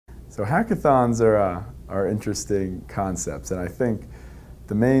So hackathons are interesting concepts, and I think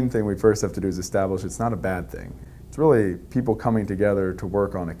the main thing we first have to do is establish it's not a bad thing. It's really people coming together to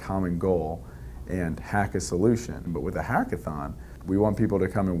work on a common goal and hack a solution. But with a hackathon, we want people to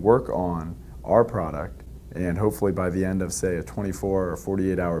come and work on our product, and hopefully by the end of, say, a 24 or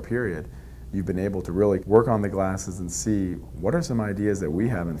 48-hour period, you've been able to really work on the glasses and see what are some ideas that we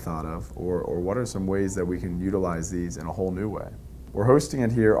haven't thought of, or what are some ways that we can utilize these in a whole new way. We're hosting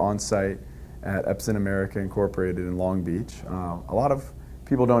it here on site at Epson America Incorporated in Long Beach. A lot of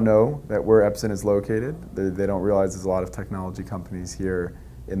people don't know that where Epson is located. They don't realize there's a lot of technology companies here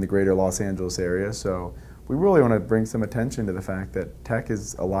in the greater Los Angeles area. So we really want to bring some attention to the fact that tech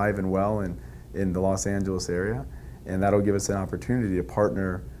is alive and well in the Los Angeles area, and that'll give us an opportunity to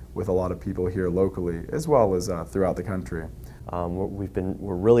partner with a lot of people here locally as well as throughout the country.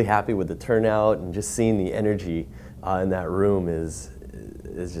 We're really happy with the turnout, and just seeing the energy in that room is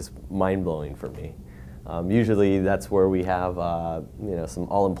just mind-blowing for me. Usually that's where we have some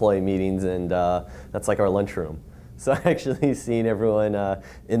all-employee meetings, and that's like our lunchroom. So actually seeing everyone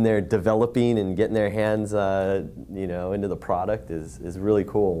in there developing and getting their hands into the product is really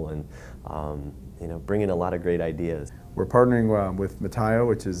cool, and bringing a lot of great ideas. We're partnering with Metaio,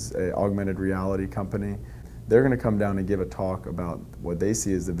 which is an augmented reality company. They're going to come down and give a talk about what they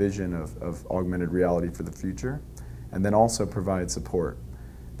see as the vision of augmented reality for the future, and then also provide support.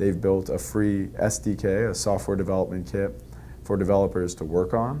 They've built a free SDK, a software development kit, for developers to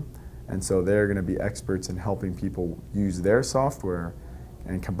work on, and so they're going to be experts in helping people use their software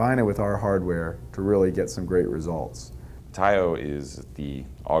and combine it with our hardware to really get some great results. Metaio is the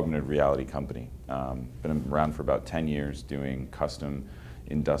augmented reality company. Been around for about 10 years doing custom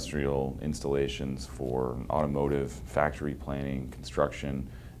industrial installations for automotive, factory planning, construction.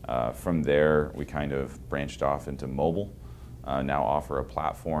 From there, we kind of branched off into mobile. Now offer a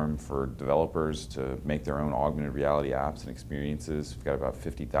platform for developers to make their own augmented reality apps and experiences. We've got about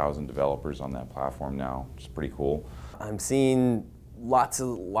 50,000 developers on that platform now, which is pretty cool. I'm seeing lots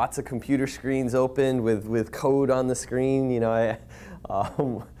of computer screens open with code on the screen.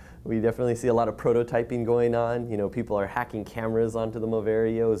 We definitely see a lot of prototyping going on. People are hacking cameras onto the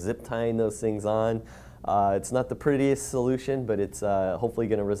Moverio, zip tying those things on. It's not the prettiest solution, but it's hopefully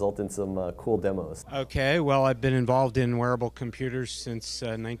going to result in some cool demos. Okay, well, I've been involved in wearable computers since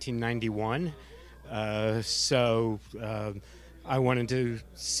 1991, so I wanted to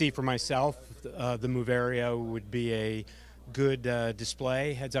see for myself the Moverio would be a good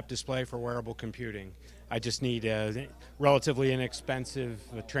display, heads-up display for wearable computing. I just need a relatively inexpensive,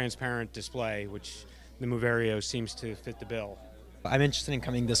 transparent display, which the Moverio seems to fit the bill. I'm interested in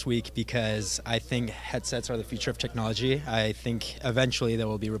coming this week because I think headsets are the future of technology. I think eventually they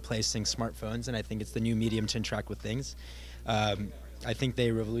will be replacing smartphones, and I think it's the new medium to interact with things. I think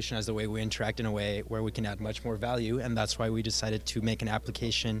they revolutionize the way we interact in a way where we can add much more value, and that's why we decided to make an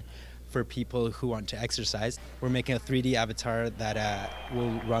application for people who want to exercise. We're making a 3D avatar that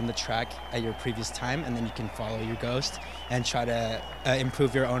will run the track at your previous time, and then you can follow your ghost and try to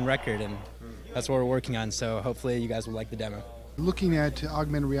improve your own record, and that's what we're working on, so hopefully you guys will like the demo. Looking at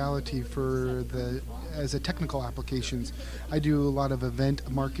augmented reality as a technical applications, I do a lot of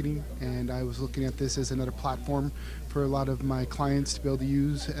event marketing, and I was looking at this as another platform for a lot of my clients to be able to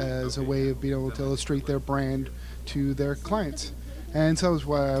use as a way of being able to illustrate their brand to their clients. And so that was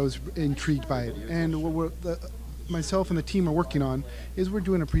why I was intrigued by it. And what myself and the team are working on is we're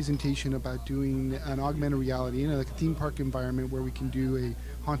doing a presentation about doing an augmented reality in like a theme park environment where we can do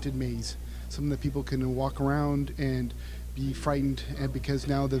a haunted maze, something that people can walk around and be frightened, and because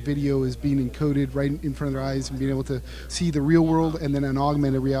now the video is being encoded right in front of their eyes and being able to see the real world and then an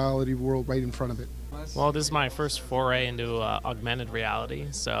augmented reality world right in front of it. Well, this is my first foray into augmented reality,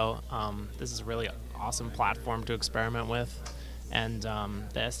 so this is a really awesome platform to experiment with, and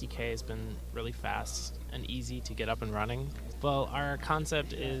the SDK has been really fast and easy to get up and running. Well, our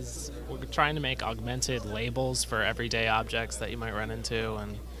concept is we're trying to make augmented labels for everyday objects that you might run into,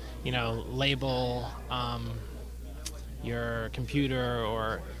 and label your computer,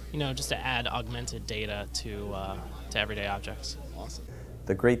 or just to add augmented data to everyday objects. Awesome.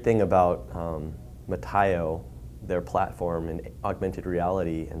 The great thing about Metaio, their platform in augmented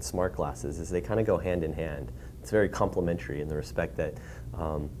reality and smart glasses, is they kind of go hand in hand. It's very complementary in the respect that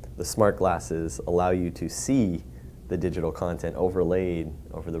the smart glasses allow you to see the digital content overlaid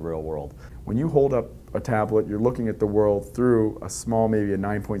over the real world. When you hold up a tablet, you're looking at the world through a small, maybe a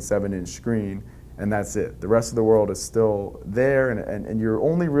 9.7-inch screen, and that's it. The rest of the world is still there, and you're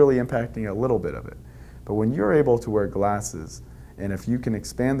only really impacting a little bit of it. But when you're able to wear glasses, and if you can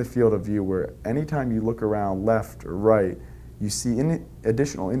expand the field of view where anytime you look around left or right, you see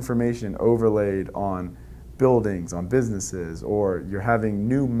additional information overlaid on buildings, on businesses, or you're having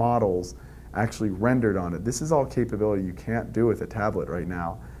new models actually rendered on it. This is all capability you can't do with a tablet right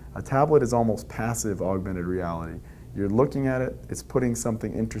now. A tablet is almost passive augmented reality. You're looking at it, it's putting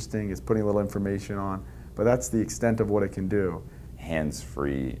something interesting, it's putting a little information on, but that's the extent of what it can do.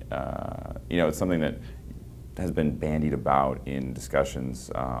 Hands-free, it's something that has been bandied about in discussions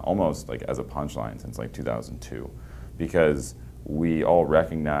almost like as a punchline since like 2002, because we all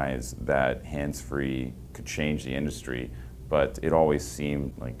recognize that hands-free could change the industry, but it always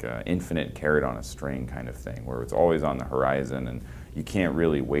seemed like an infinite carrot on a string kind of thing, where it's always on the horizon and you can't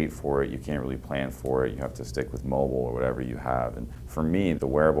really wait for it, you can't really plan for it, you have to stick with mobile or whatever you have. And for me, the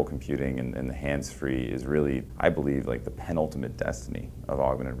wearable computing and the hands-free is really, I believe, like the penultimate destiny of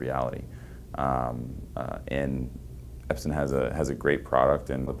augmented reality. And Epson has a great product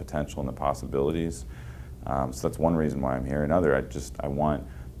and the potential and the possibilities. So that's one reason why I'm here. Another, I want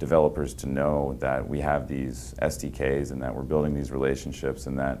developers to know that we have these SDKs and that we're building these relationships,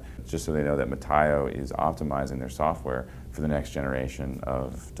 and that just so they know that Metaio is optimizing their software for the next generation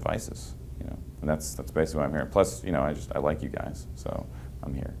of devices. And that's basically why I'm here. Plus, I like you guys, so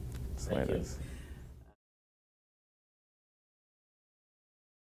I'm here. That's the way it is.